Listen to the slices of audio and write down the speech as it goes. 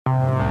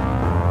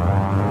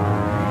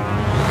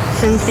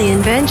Since the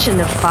invention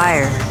of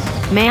fire,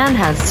 man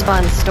has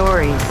spun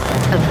stories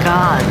of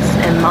gods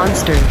and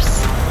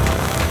monsters.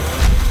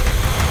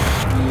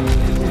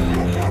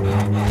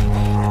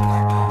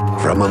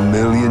 From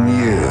 1,000,000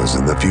 years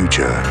in the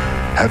future,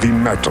 Heavy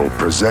Metal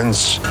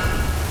presents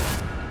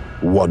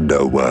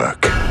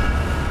Wonderwork.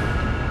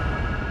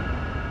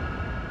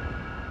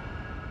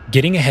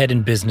 Getting ahead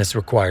in business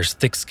requires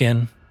thick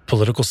skin,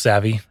 political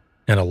savvy,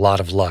 and a lot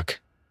of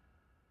luck.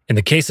 In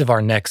the case of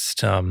our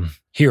next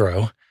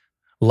hero,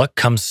 luck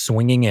comes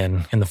swinging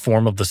in the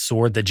form of the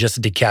sword that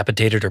just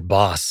decapitated her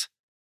boss.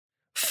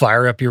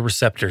 Fire up your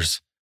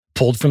receptors.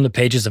 Pulled from the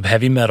pages of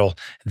Heavy Metal,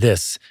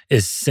 this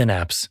is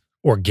Synapse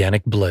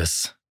Organic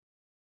Bliss.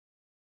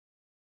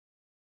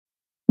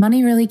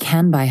 Money really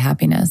can buy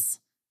happiness,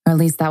 or at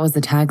least that was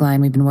the tagline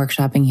we've been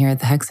workshopping here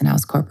at the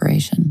Hexenhaus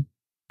Corporation.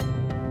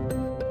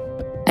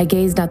 I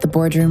gazed out the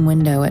boardroom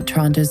window at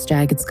Toronto's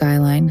jagged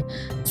skyline,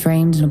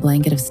 framed in a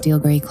blanket of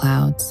steel-gray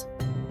clouds.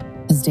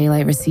 As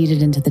daylight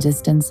receded into the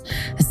distance,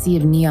 a sea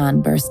of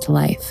neon burst to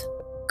life.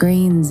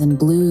 Greens and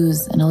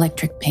blues and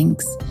electric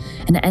pinks,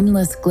 an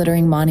endless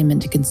glittering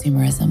monument to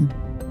consumerism.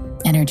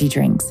 Energy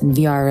drinks and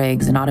VR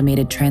rigs and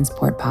automated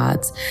transport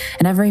pods,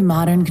 and every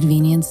modern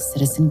convenience a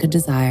citizen could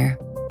desire.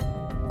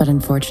 But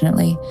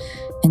unfortunately,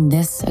 in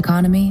this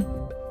economy,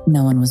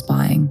 no one was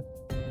buying.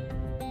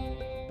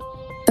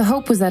 The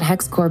hope was that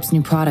HexCorp's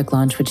new product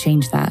launch would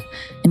change that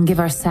and give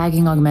our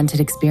sagging augmented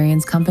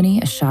experience company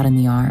a shot in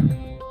the arm.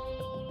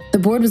 The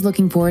board was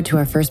looking forward to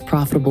our first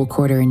profitable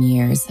quarter in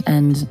years,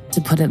 and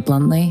to put it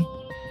bluntly,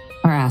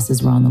 our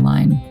asses were on the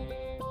line.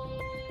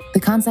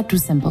 The concept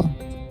was simple.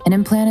 An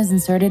implant is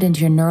inserted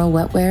into your neural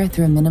wetware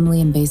through a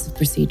minimally invasive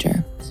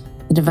procedure.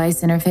 The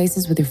device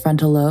interfaces with your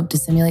frontal lobe to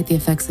simulate the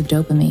effects of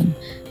dopamine,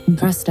 and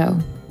presto,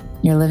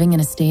 you're living in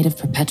a state of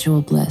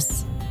perpetual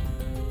bliss.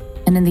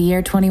 And in the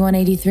year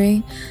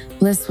 2183,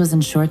 bliss was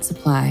in short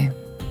supply.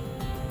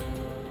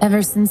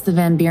 Ever since the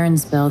Van Buren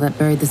spill that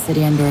buried the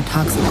city under a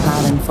toxic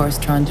cloud and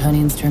forced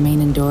Torontonians to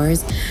remain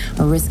indoors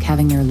or risk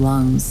having their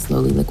lungs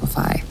slowly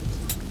liquefy.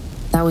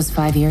 That was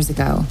 5 years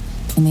ago,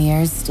 and the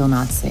air is still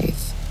not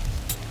safe.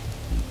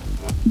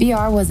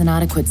 VR was an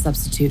adequate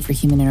substitute for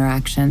human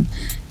interaction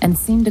and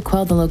seemed to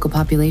quell the local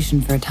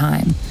population for a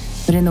time,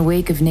 but in the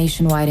wake of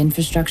nationwide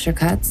infrastructure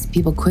cuts,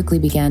 people quickly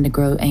began to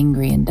grow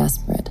angry and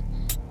desperate.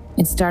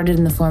 It started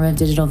in the form of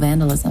digital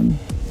vandalism.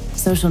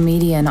 Social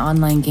media and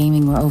online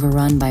gaming were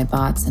overrun by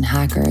bots and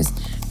hackers,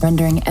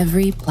 rendering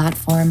every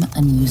platform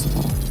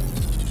unusable.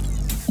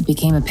 It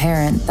became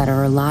apparent that a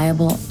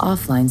reliable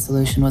offline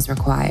solution was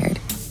required.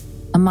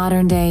 A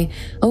modern-day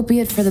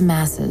opiate for the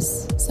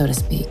masses, so to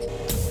speak.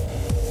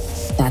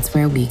 That's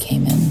where we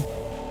came in.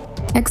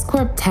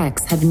 HexCorp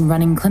Techs had been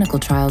running clinical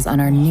trials on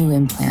our new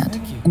implant,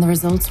 and the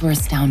results were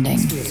astounding.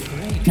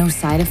 No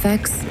side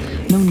effects,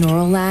 no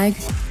neural lag,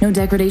 no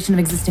degradation of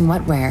existing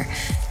wetware.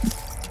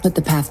 But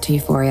the path to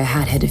euphoria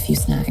had hit a few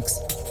snags.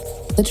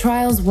 The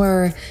trials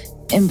were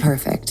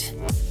imperfect.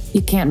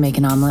 You can't make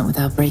an omelet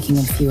without breaking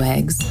a few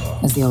eggs,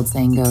 as the old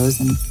saying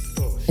goes, and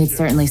they'd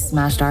certainly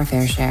smashed our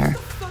fair share.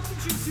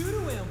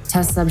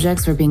 Test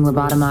subjects were being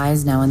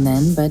lobotomized now and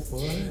then, but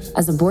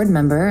as a board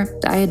member,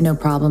 I had no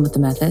problem with the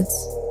methods.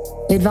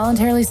 They'd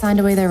voluntarily signed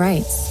away their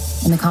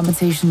rights, and the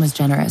compensation was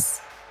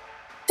generous.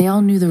 They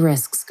all knew the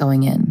risks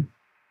going in.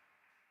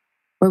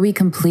 Were we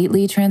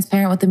completely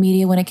transparent with the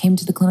media when it came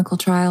to the clinical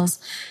trials?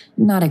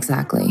 Not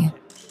exactly.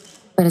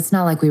 But it's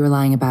not like we were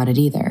lying about it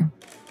either.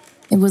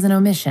 It was an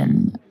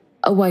omission,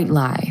 a white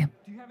lie,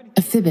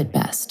 a fib at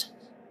best.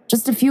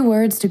 Just a few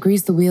words to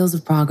grease the wheels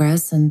of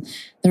progress, and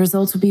the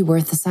results would be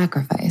worth the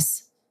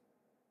sacrifice.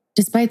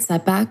 Despite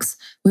setbacks,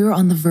 we were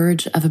on the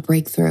verge of a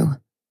breakthrough.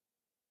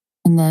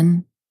 And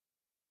then,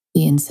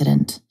 the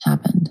incident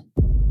happened.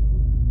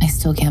 I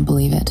still can't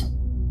believe it.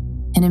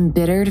 An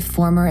embittered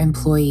former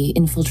employee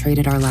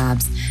infiltrated our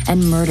labs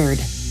and murdered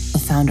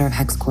the founder of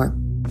HexCorp.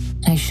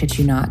 I shit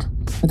you not,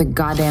 with a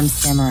goddamn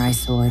samurai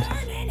sword.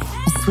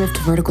 A swift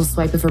vertical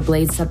swipe of her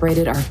blade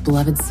separated our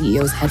beloved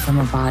CEO's head from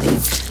her body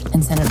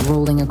and sent it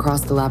rolling across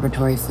the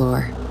laboratory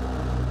floor.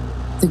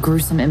 The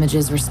gruesome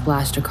images were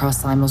splashed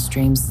across simul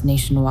streams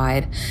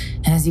nationwide,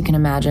 and as you can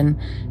imagine,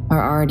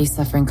 our already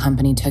suffering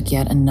company took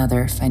yet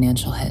another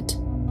financial hit.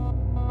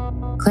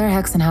 Claire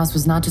Hexenhaus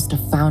was not just a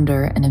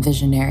founder and a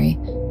visionary.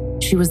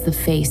 She was the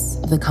face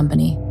of the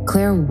company.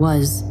 Claire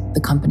was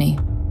the company.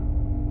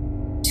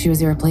 She was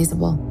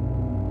irreplaceable.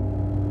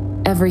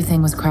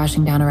 Everything was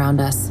crashing down around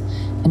us,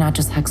 and not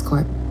just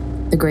HexCorp.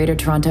 The greater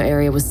Toronto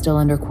area was still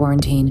under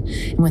quarantine,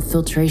 and with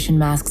filtration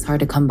masks hard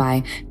to come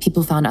by,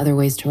 people found other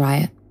ways to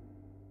riot.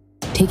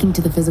 Taking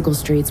to the physical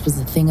streets was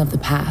a thing of the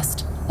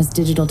past, as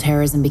digital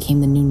terrorism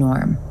became the new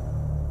norm.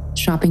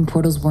 Shopping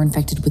portals were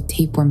infected with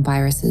tapeworm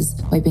viruses,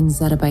 wiping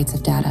zettabytes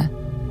of data.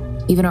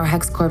 Even our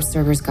HexCorp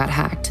servers got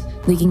hacked,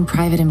 leaking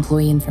private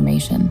employee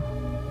information.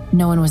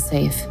 No one was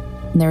safe,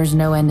 and there was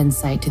no end in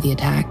sight to the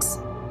attacks.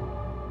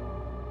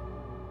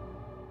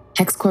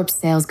 HexCorp's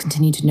sales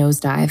continued to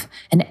nosedive,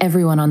 and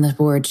everyone on the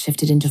board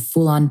shifted into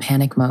full-on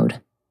panic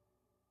mode.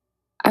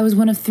 I was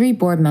one of 3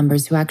 board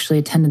members who actually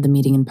attended the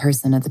meeting in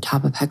person at the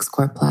top of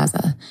HexCorp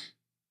Plaza.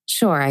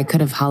 Sure, I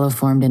could have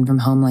holo-formed in from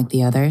home like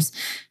the others,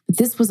 but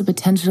this was a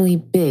potentially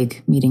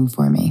big meeting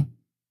for me,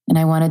 and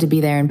I wanted to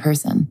be there in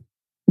person.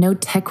 No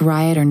tech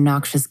riot or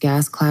noxious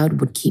gas cloud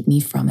would keep me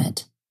from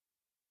it.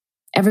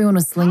 Everyone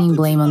was slinging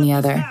blame on the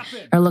other,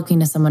 or looking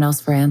to someone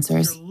else for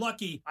answers. You're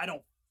lucky I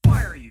don't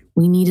fire you.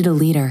 We needed a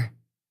leader.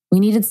 We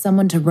needed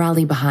someone to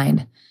rally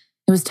behind.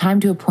 It was time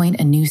to appoint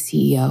a new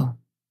CEO.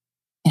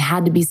 It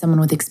had to be someone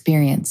with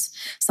experience,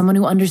 someone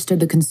who understood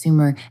the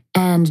consumer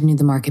and knew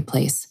the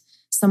marketplace.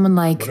 Someone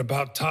like... What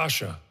about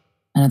Tasha?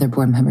 Another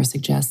board member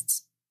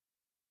suggests.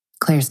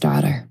 Claire's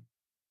daughter.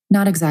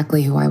 Not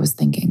exactly who I was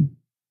thinking.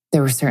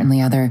 There were certainly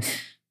other,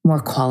 more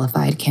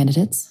qualified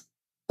candidates,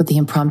 but the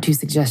impromptu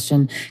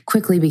suggestion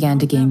quickly began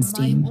to gain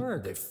steam.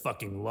 They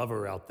fucking love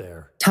her out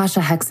there.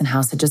 Tasha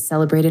Hexenhaus had just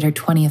celebrated her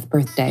 20th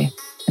birthday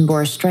and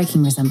bore a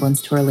striking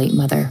resemblance to her late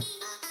mother.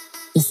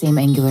 The same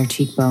angular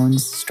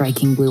cheekbones,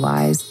 striking blue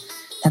eyes,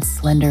 that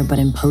slender but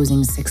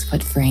imposing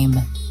 6-foot frame.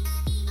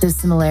 Those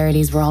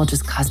similarities were all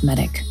just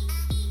cosmetic.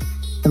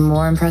 The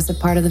more impressive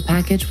part of the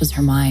package was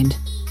her mind.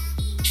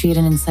 She had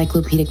an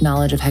encyclopedic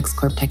knowledge of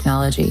HexCorp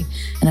technology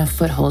and a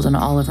foothold in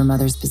all of her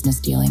mother's business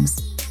dealings.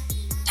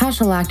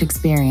 Tasha lacked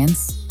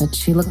experience, but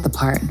she looked the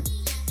part.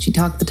 She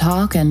talked the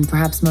talk, and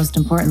perhaps most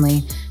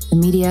importantly, the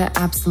media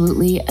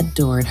absolutely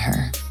adored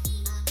her.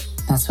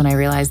 That's when I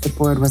realized the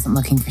board wasn't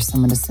looking for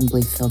someone to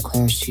simply fill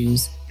Claire's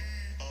shoes.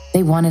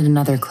 They wanted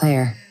another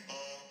Claire.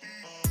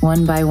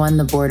 One by one,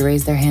 the board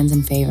raised their hands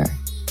in favor.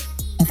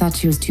 I thought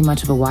she was too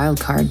much of a wild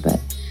card, but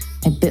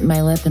I bit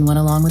my lip and went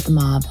along with the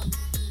mob.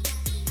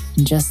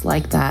 And just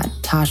like that,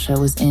 Tasha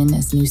was in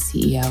as new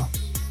CEO.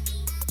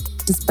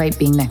 Despite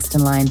being next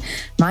in line,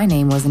 my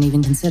name wasn't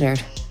even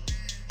considered.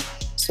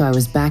 So I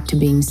was back to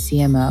being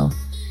CMO,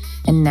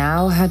 and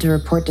now had to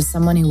report to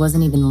someone who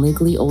wasn't even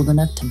legally old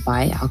enough to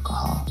buy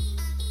alcohol.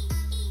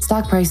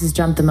 Stock prices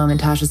jumped the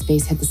moment Tasha's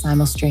face hit the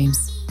simul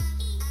streams.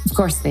 Of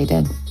course they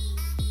did.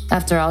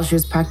 After all, she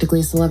was practically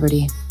a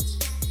celebrity.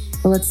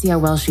 But let's see how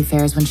well she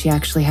fares when she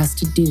actually has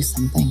to do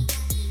something.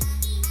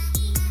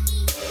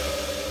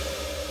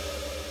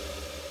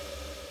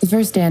 The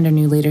first day under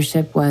new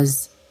leadership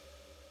was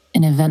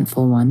an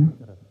eventful one.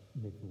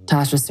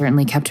 Tasha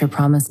certainly kept her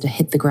promise to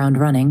hit the ground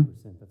running.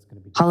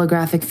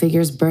 Holographic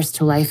figures burst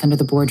to life under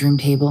the boardroom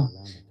table.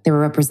 There were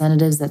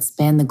representatives that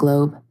spanned the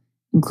globe,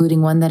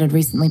 including one that had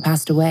recently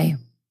passed away.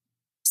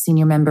 A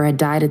senior member had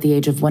died at the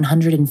age of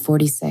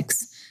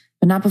 146,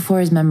 but not before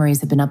his memories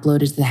had been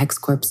uploaded to the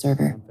HexCorp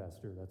server.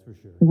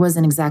 It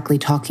wasn't exactly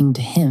talking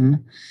to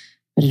him,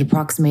 but it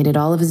approximated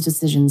all of his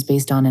decisions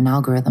based on an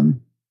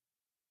algorithm.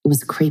 It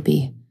was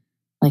creepy,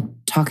 like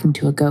talking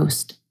to a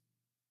ghost.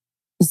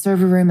 The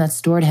server room that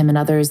stored him and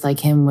others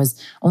like him was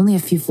only a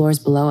few floors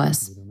below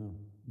us.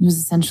 It was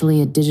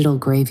essentially a digital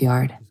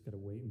graveyard.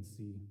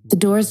 The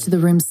doors to the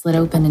room slid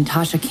open and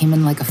Tasha came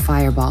in like a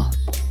fireball.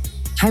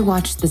 I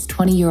watched this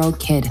 20-year-old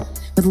kid,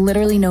 with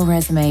literally no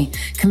resume,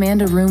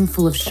 command a room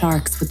full of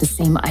sharks with the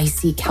same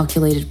icy,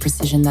 calculated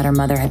precision that her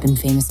mother had been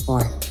famous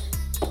for.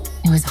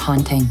 It was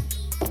haunting.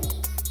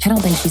 I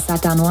don't think she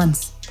sat down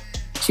once.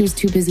 She was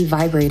too busy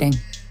vibrating.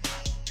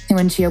 And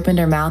when she opened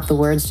her mouth, the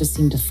words just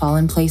seemed to fall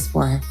in place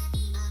for her.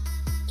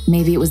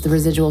 Maybe it was the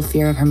residual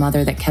fear of her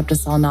mother that kept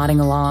us all nodding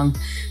along.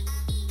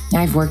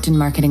 I've worked in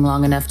marketing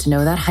long enough to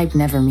know that hype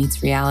never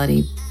meets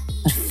reality.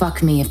 But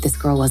fuck me if this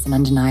girl wasn't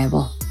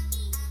undeniable.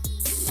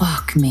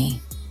 Fuck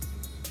me.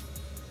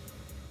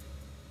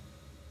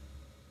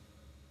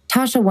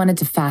 Tasha wanted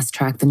to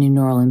fast-track the new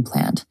neural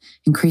implant,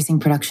 increasing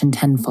production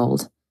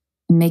tenfold,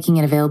 and making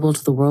it available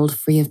to the world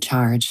free of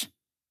charge.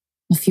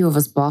 A few of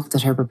us balked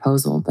at her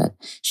proposal, but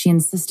she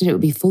insisted it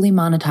would be fully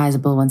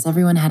monetizable once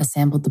everyone had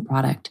sampled the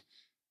product.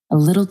 A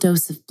little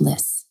dose of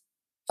bliss,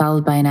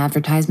 followed by an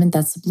advertisement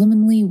that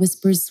subliminally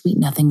whispers sweet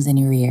nothings in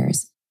your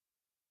ears.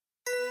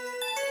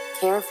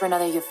 Care for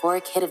another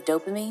euphoric hit of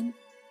dopamine?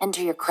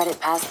 Enter your credit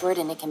password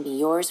and it can be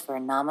yours for a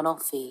nominal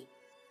fee.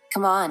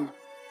 Come on,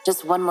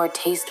 just one more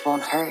taste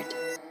won't hurt.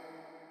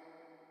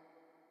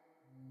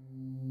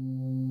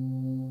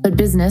 But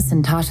business,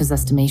 in Tasha's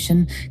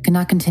estimation, could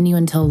not continue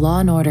until law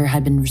and order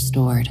had been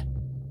restored.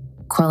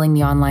 Quelling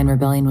the online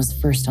rebellion was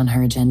first on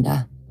her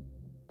agenda.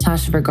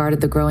 Tasha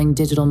regarded the growing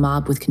digital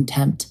mob with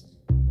contempt.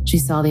 She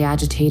saw the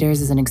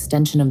agitators as an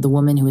extension of the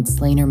woman who had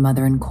slain her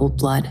mother in cold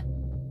blood.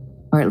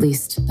 Or at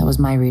least, that was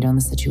my read on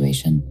the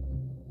situation.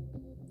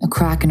 A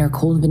crack in her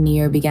cold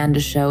veneer began to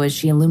show as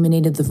she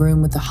illuminated the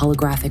room with a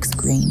holographic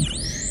screen,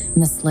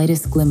 and the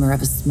slightest glimmer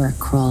of a smirk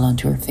crawled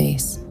onto her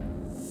face.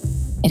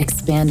 It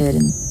expanded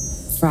and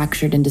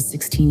fractured into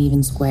 16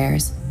 even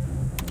squares.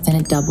 Then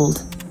it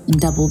doubled and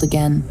doubled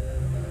again.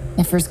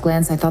 At first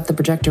glance, I thought the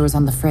projector was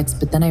on the fritz,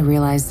 but then I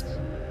realized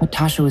what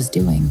Tasha was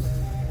doing.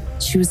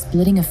 She was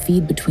splitting a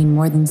feed between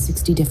more than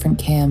 60 different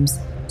cams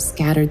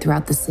scattered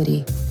throughout the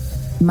city.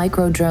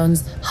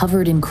 Micro-drones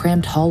hovered in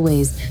cramped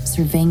hallways,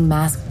 surveying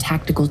masked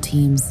tactical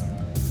teams.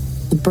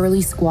 The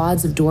burly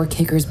squads of door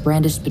kickers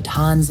brandished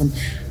batons and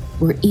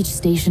were each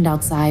stationed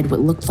outside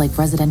what looked like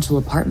residential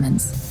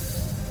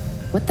apartments.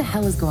 What the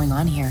hell is going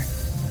on here?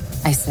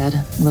 I said,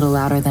 a little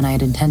louder than I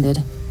had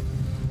intended.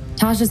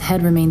 Tasha's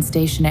head remained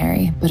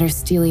stationary, but her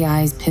steely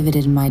eyes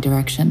pivoted in my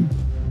direction.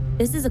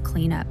 This is a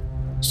cleanup,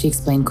 She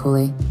explained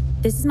coolly.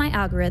 This is my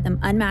algorithm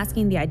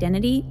unmasking the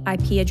identity,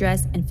 IP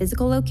address, and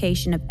physical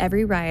location of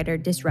every rioter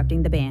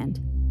disrupting the band.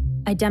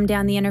 I dumbed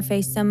down the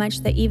interface so much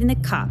that even the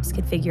cops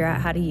could figure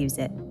out how to use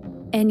it.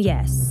 And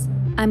yes,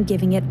 I'm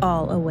giving it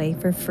all away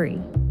for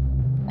free.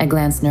 I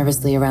glanced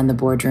nervously around the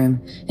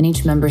boardroom, and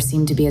each member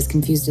seemed to be as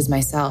confused as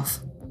myself.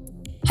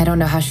 I don't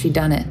know how she'd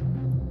done it,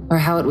 or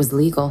how it was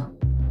legal,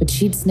 but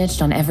she'd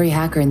snitched on every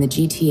hacker in the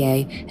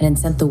GTA and had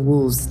sent the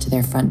wolves to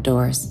their front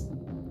doors.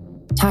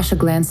 Tasha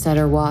glanced at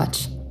her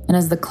watch, and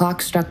as the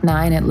clock struck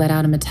 9, it let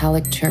out a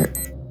metallic chirp.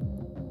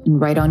 And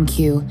right on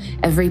cue,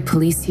 every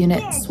police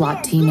unit,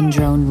 SWAT team, and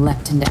drone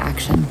leapt into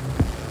action.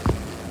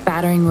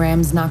 Battering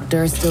rams knocked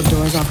Durasteel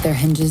doors off their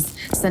hinges,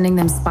 sending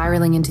them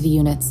spiraling into the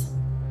units.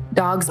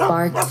 Dogs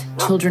barked,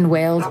 children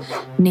wailed,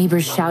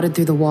 neighbors shouted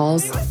through the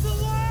walls.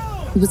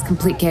 It was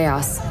complete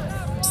chaos.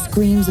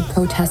 Screams of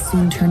protest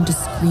soon turned to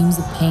screams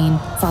of pain,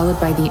 followed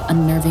by the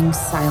unnerving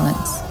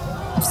silence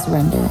of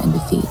surrender and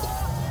defeat.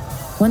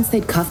 Once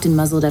they'd cuffed and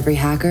muzzled every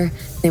hacker,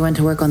 they went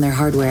to work on their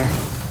hardware,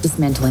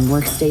 dismantling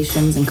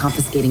workstations and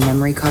confiscating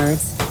memory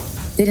cards.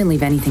 They didn't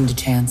leave anything to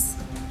chance.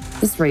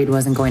 This raid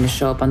wasn't going to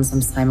show up on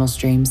some simul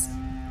streams.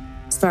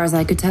 As far as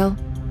I could tell,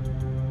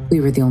 we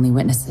were the only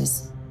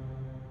witnesses.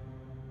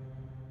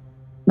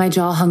 My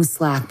jaw hung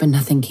slack, but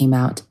nothing came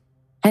out.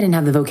 I didn't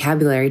have the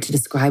vocabulary to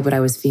describe what I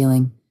was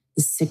feeling,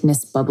 the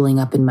sickness bubbling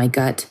up in my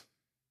gut.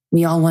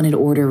 We all wanted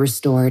order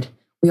restored.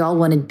 We all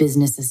wanted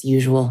business as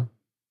usual.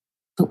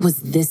 But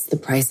was this the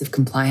price of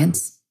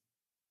compliance?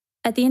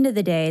 At the end of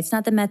the day, it's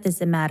not the methods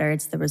that matter,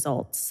 it's the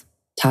results.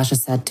 Tasha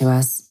said to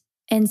us.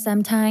 And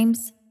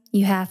sometimes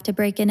you have to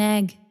break an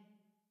egg.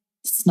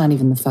 It's not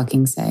even the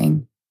fucking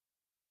saying.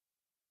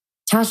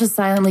 Tasha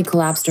silently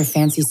collapsed her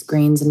fancy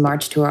screens and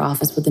marched to her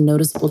office with a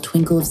noticeable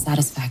twinkle of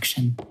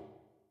satisfaction.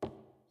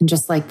 And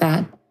just like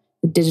that,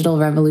 the digital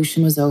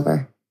revolution was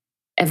over.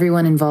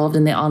 Everyone involved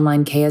in the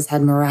online chaos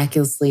had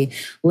miraculously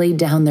laid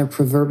down their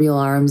proverbial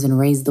arms and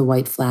raised the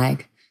white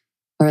flag.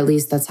 Or at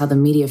least that's how the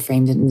media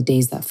framed it in the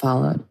days that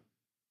followed.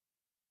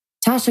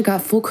 Tasha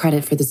got full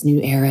credit for this new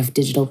era of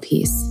digital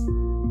peace.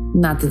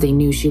 Not that they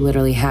knew she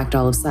literally hacked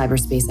all of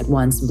cyberspace at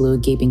once and blew a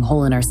gaping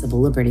hole in our civil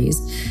liberties,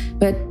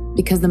 but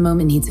because the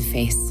moment needs a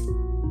face.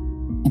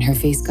 And her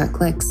face got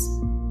clicks.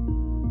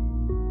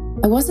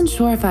 I wasn't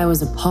sure if I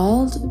was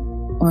appalled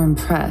or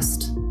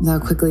impressed with how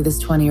quickly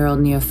this 20-year-old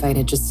neophyte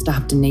had just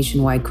stopped a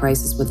nationwide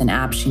crisis with an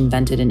app she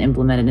invented and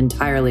implemented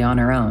entirely on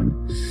her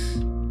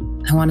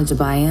own. I wanted to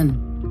buy in.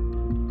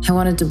 I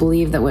wanted to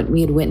believe that what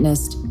we had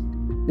witnessed,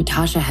 what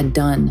Tasha had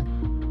done,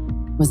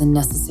 was a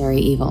necessary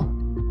evil.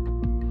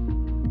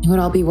 It would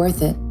all be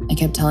worth it, I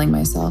kept telling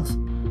myself.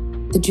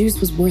 The juice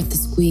was worth the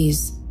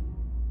squeeze.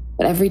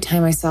 But every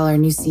time I saw our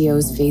new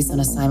CEO's face on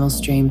a simul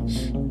stream,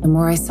 the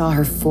more I saw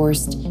her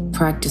forced,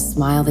 practiced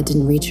smile that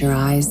didn't reach her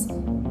eyes,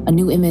 a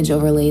new image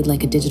overlaid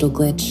like a digital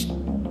glitch.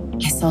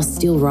 I saw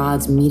steel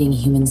rods meeting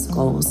human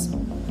skulls,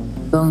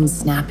 bones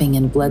snapping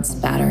and blood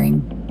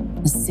spattering,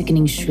 the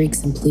sickening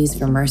shrieks and pleas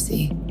for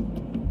mercy.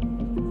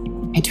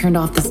 I turned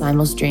off the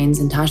simul strains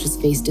and Tasha's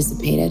face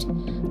dissipated,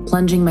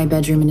 plunging my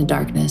bedroom into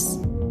darkness.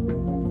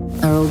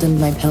 I rolled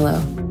into my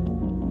pillow.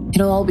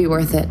 It'll all be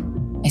worth it,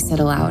 I said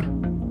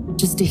aloud,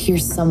 just to hear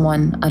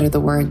someone utter the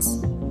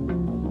words.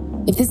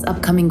 If this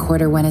upcoming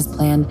quarter went as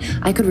planned,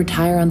 I could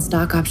retire on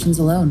stock options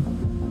alone.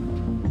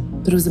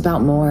 But it was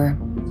about more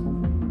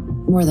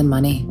than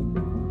money.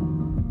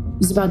 It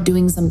was about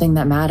doing something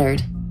that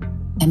mattered,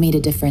 that made a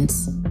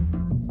difference.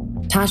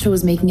 Tasha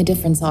was making a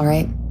difference, all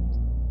right.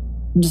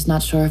 I'm just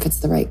not sure if it's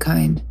the right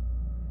kind.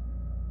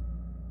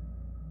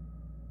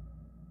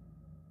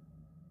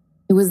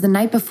 It was the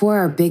night before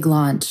our big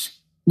launch,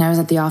 and I was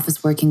at the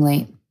office working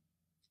late.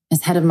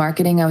 As head of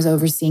marketing, I was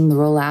overseeing the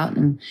rollout,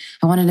 and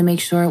I wanted to make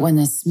sure it went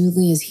as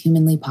smoothly as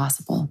humanly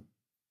possible.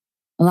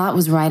 A lot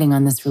was riding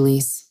on this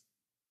release.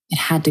 It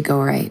had to go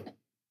right.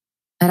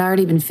 I'd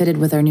already been fitted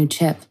with our new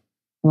chip,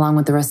 along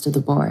with the rest of the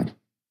board.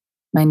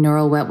 My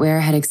neural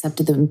wetware had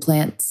accepted the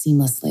implant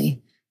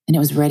seamlessly, and it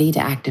was ready to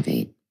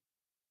activate.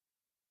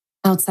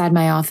 Outside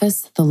my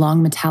office, the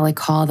long metallic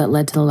hall that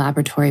led to the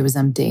laboratory was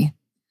empty.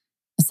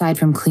 Aside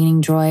from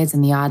cleaning droids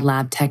and the odd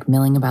lab tech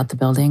milling about the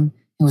building,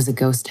 it was a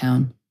ghost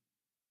town.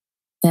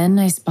 Then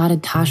I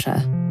spotted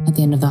Tasha at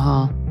the end of the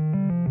hall,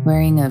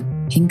 wearing a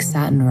pink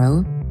satin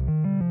robe.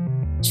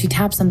 She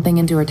tapped something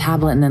into her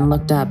tablet and then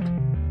looked up,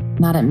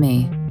 not at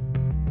me,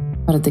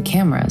 but at the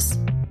cameras.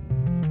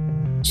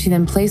 She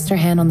then placed her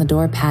hand on the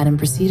door pad and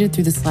proceeded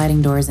through the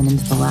sliding doors and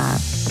into the lab.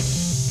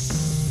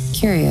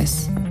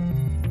 Curious,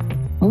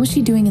 what was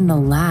she doing in the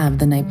lab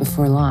the night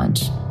before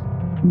launch?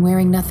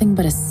 Wearing nothing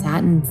but a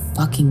satin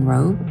fucking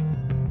robe?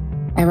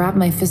 I wrapped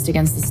my fist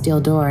against the steel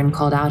door and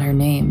called out her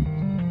name.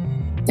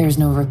 There was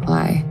no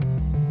reply.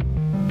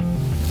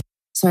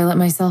 So I let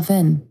myself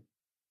in.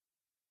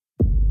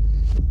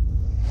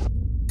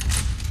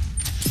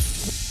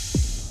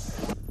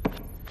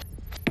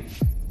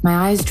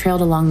 My eyes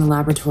trailed along the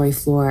laboratory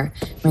floor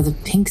where the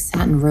pink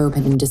satin robe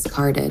had been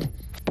discarded,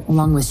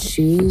 along with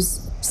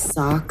shoes,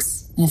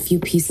 socks, and a few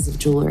pieces of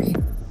jewelry.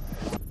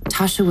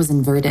 Tasha was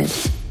inverted,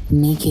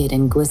 naked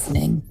and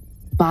glistening,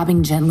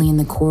 bobbing gently in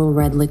the coral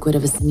red liquid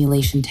of a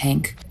simulation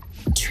tank,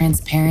 a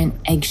transparent,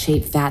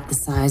 egg-shaped vat the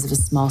size of a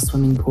small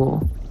swimming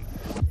pool.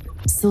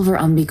 Silver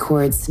umbi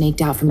cords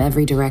snaked out from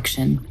every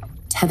direction,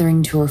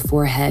 tethering to her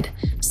forehead,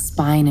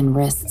 spine, and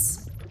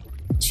wrists.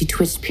 She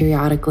twitched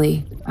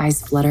periodically,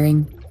 eyes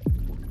fluttering.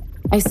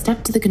 I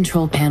stepped to the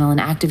control panel and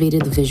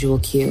activated the visual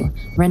cue,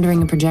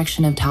 rendering a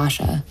projection of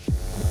Tasha.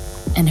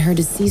 And her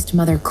deceased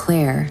mother,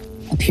 Claire,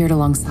 appeared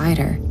alongside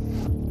her.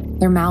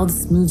 Their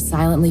mouths moved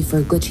silently for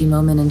a glitchy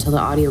moment until the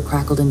audio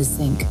crackled into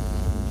sync.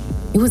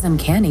 It was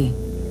uncanny.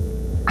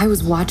 I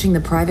was watching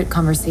the private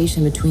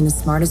conversation between the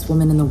smartest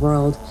woman in the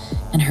world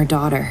and her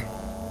daughter.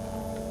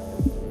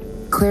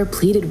 Claire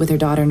pleaded with her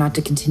daughter not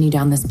to continue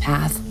down this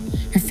path.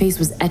 Her face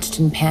was etched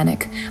in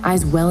panic,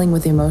 eyes welling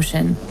with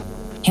emotion,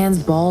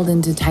 hands balled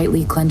into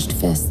tightly clenched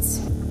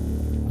fists.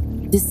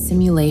 This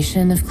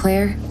simulation of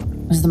Claire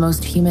was the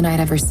most human I'd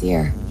ever see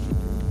her.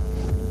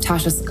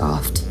 Tasha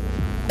scoffed.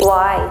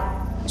 Why?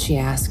 She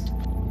asked.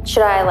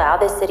 Should I allow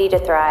this city to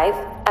thrive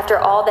after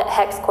all that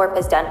HexCorp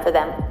has done for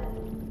them?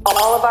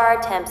 All of our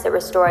attempts at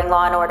restoring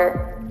law and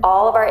order,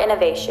 all of our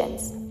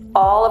innovations,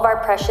 all of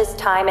our precious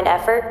time and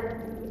effort,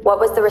 what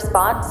was the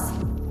response?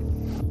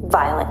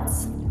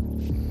 Violence.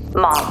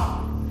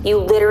 Mom, you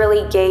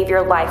literally gave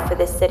your life for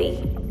this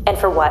city. And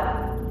for what?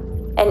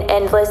 An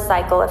endless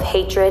cycle of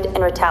hatred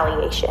and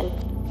retaliation.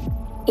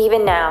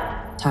 Even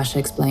now, Tasha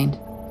explained,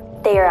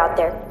 they are out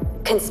there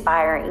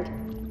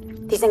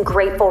conspiring. These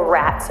ungrateful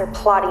rats are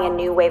plotting a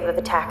new wave of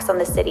attacks on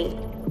the city.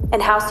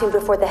 And how soon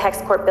before the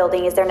HexCorp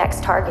building is their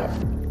next target?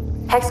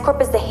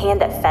 HexCorp is the hand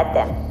that fed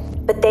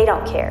them, but they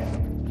don't care.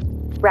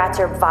 Rats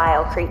are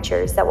vile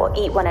creatures that will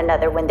eat one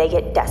another when they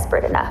get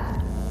desperate enough.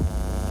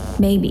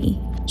 Maybe,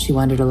 she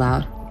wondered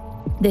aloud,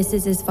 this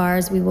is as far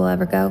as we will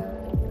ever go.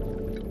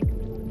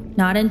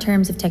 Not in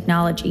terms of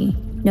technology.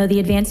 No, the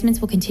advancements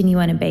will continue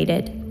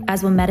unabated,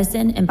 as will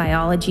medicine and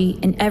biology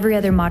and every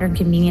other modern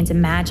convenience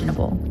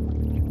imaginable.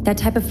 That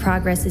type of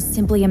progress is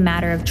simply a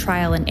matter of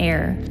trial and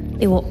error.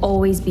 It will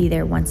always be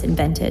there once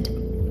invented.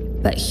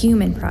 But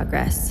human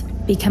progress,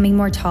 becoming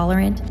more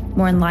tolerant,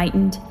 more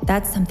enlightened,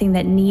 that's something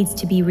that needs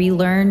to be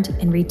relearned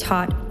and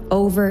retaught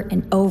over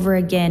and over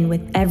again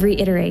with every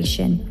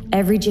iteration,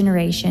 every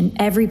generation,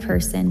 every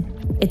person.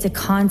 It's a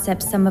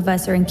concept some of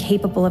us are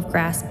incapable of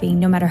grasping,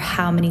 no matter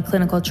how many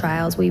clinical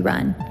trials we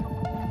run.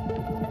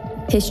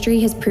 History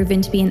has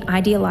proven to be an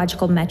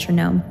ideological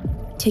metronome,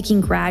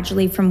 ticking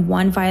gradually from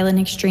one violent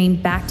extreme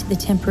back to the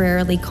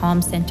temporarily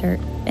calm center,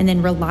 and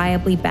then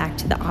reliably back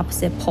to the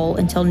opposite pole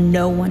until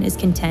no one is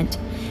content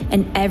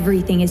and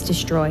everything is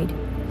destroyed.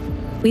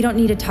 We don't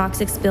need a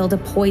toxic spill to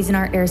poison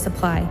our air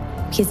supply,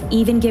 because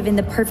even given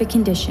the perfect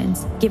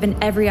conditions, given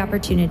every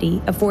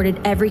opportunity, afforded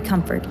every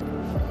comfort,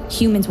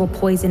 humans will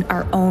poison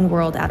our own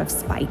world out of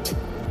spite.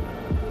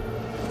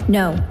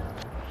 No,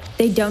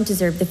 they don't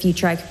deserve the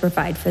future I could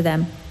provide for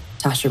them.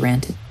 Tasha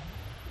ranted.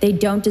 They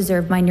don't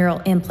deserve my neural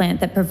implant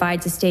that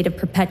provides a state of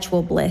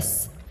perpetual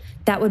bliss.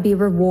 That would be a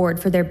reward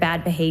for their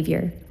bad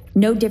behavior.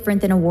 No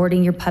different than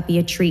awarding your puppy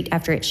a treat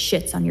after it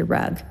shits on your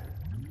rug.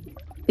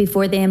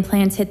 Before the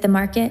implants hit the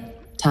market,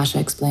 Tasha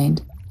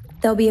explained,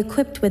 they'll be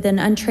equipped with an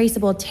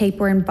untraceable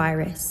tapeworm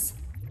virus.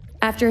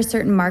 After a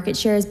certain market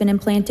share has been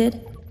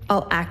implanted,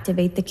 I'll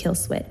activate the kill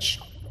switch,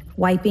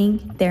 wiping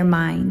their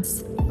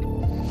minds.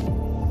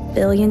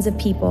 Billions of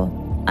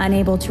people,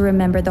 unable to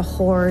remember the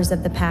horrors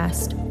of the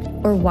past,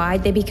 or why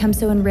they become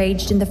so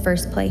enraged in the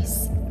first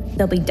place.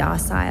 They'll be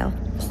docile,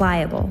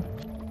 pliable,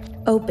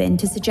 open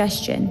to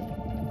suggestion,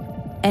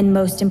 and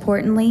most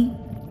importantly,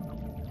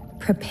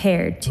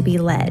 prepared to be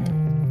led.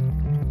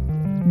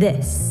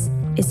 This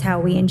is how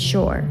we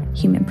ensure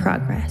human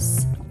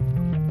progress.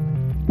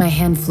 My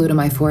hand flew to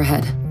my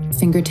forehead,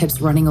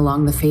 fingertips running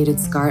along the faded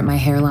scar at my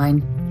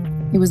hairline.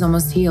 It was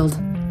almost healed,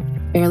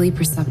 barely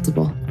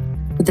perceptible,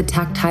 but the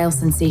tactile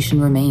sensation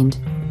remained.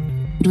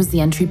 It was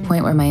the entry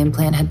point where my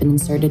implant had been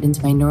inserted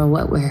into my neural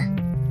wetware.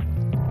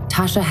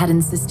 Tasha had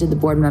insisted the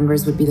board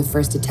members would be the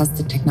first to test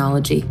the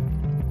technology.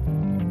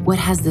 What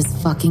has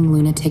this fucking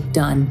lunatic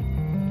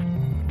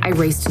done? I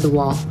raced to the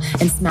wall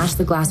and smashed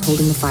the glass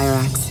holding the fire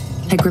axe.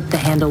 I gripped the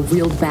handle,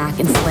 reeled back,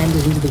 and slammed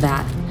it into the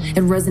vat.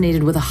 It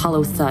resonated with a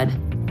hollow thud.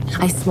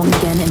 I swung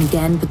again and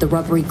again, but the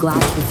rubbery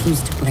glass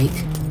refused to break.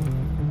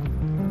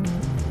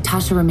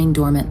 Tasha remained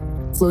dormant,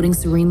 floating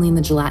serenely in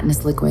the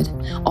gelatinous liquid,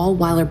 all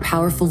while her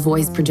powerful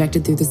voice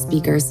projected through the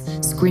speakers,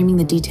 screaming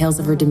the details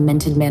of her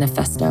demented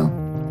manifesto.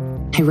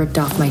 I ripped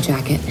off my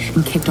jacket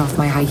and kicked off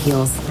my high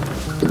heels.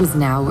 It was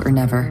now or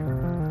never.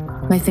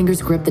 My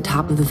fingers gripped the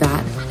top of the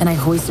vat, and I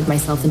hoisted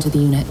myself into the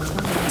unit.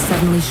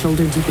 Suddenly,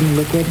 shoulder deep in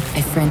the liquid,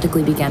 I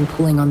frantically began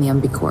pulling on the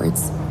umbi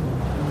cords.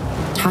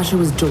 Tasha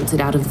was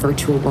jolted out of the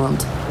virtual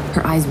world.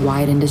 Her eyes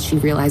widened as she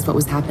realized what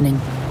was happening.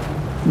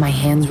 My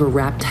hands were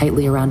wrapped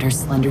tightly around her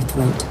slender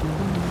throat.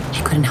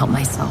 I couldn't help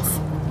myself.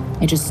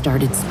 I just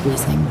started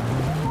squeezing.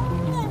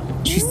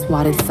 She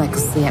swatted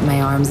fecklessly at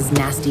my arms as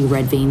nasty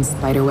red veins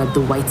spiderwebbed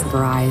the whites of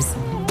her eyes.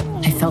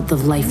 I felt the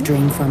life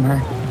drain from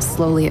her,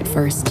 slowly at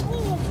first,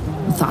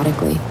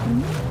 methodically,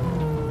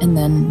 and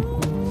then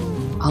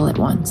all at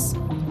once.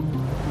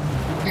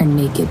 Her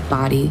naked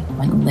body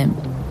went limp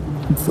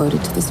and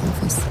floated to the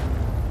surface.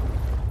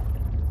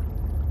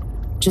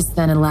 Just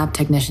then, a lab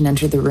technician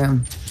entered the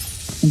room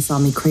and saw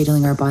me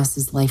cradling our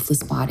boss's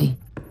lifeless body.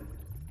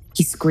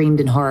 He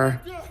screamed in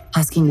horror,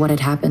 asking what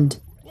had happened.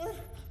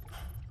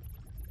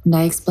 And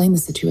I explained the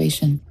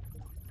situation.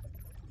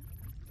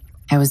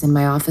 I was in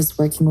my office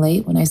working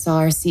late when I saw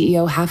our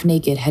CEO half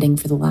naked heading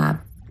for the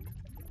lab.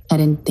 I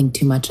didn't think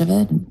too much of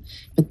it,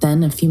 but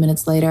then a few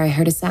minutes later I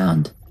heard a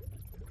sound,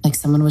 like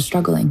someone was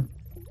struggling.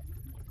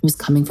 It was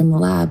coming from the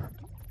lab.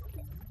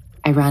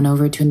 I ran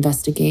over to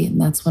investigate, and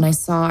that's when I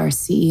saw our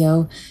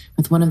CEO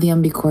with one of the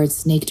umbilicords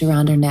snaked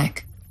around her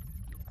neck.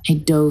 I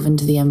dove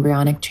into the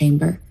embryonic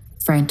chamber,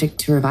 frantic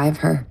to revive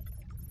her.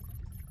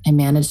 I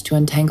managed to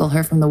untangle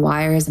her from the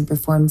wires and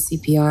performed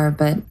CPR,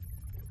 but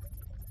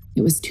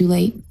it was too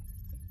late.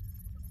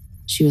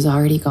 She was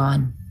already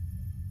gone.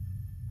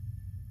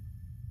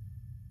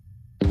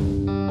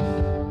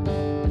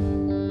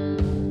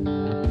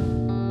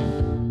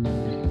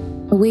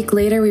 A week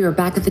later, we were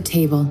back at the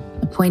table,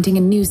 appointing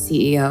a new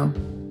CEO.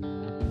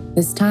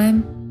 This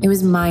time, it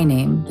was my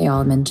name they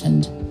all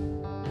mentioned.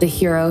 The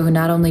hero who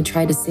not only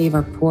tried to save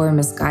our poor,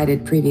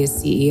 misguided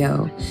previous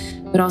CEO,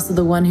 but also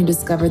the one who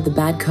discovered the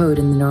bad code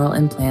in the neural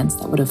implants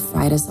that would have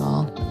fried us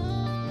all.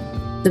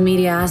 The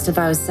media asked if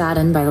I was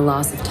saddened by the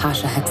loss of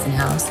Tasha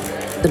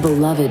Hexenhaus, the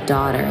beloved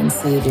daughter and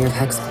savior of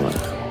Hexcorp.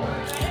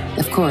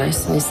 Of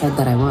course, I said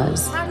that I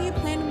was. How do you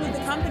plan to move the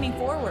company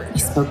forward? I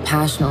spoke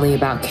passionately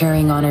about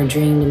carrying on her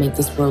dream to make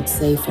this world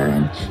safer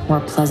and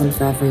more pleasant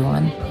for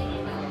everyone.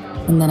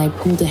 And then I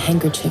pulled a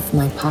handkerchief from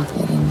my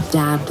pocket and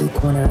dabbed the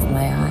corner of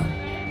my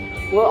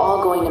eye. We're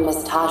all going to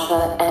miss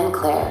Tasha and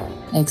Claire,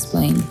 I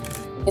explained.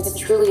 It's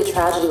truly a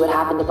tragedy what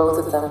happened to both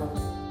of them.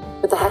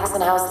 But the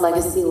Hexenhaus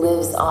legacy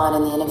lives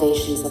on in the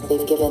innovations that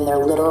they've given their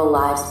literal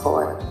lives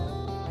for.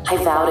 I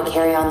vow to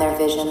carry on their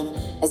vision,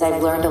 as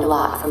I've learned a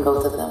lot from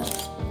both of them.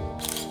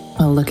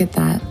 Well, look at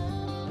that.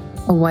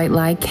 A white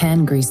lie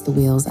can grease the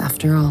wheels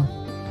after all.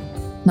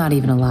 Not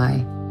even a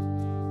lie.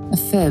 A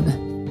fib,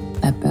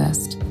 at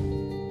best.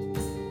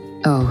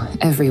 Oh,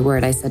 every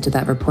word I said to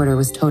that reporter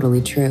was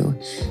totally true.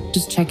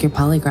 Just check your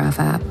polygraph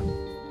app.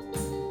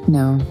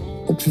 No,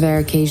 the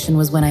prevarication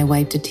was when I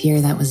wiped a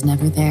tear that was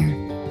never there.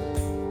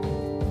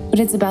 But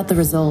it's about the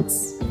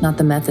results, not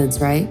the methods,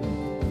 right?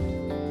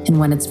 And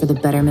when it's for the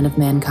betterment of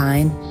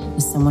mankind,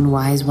 as someone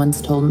wise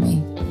once told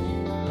me,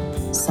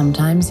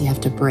 sometimes you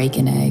have to break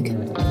an egg.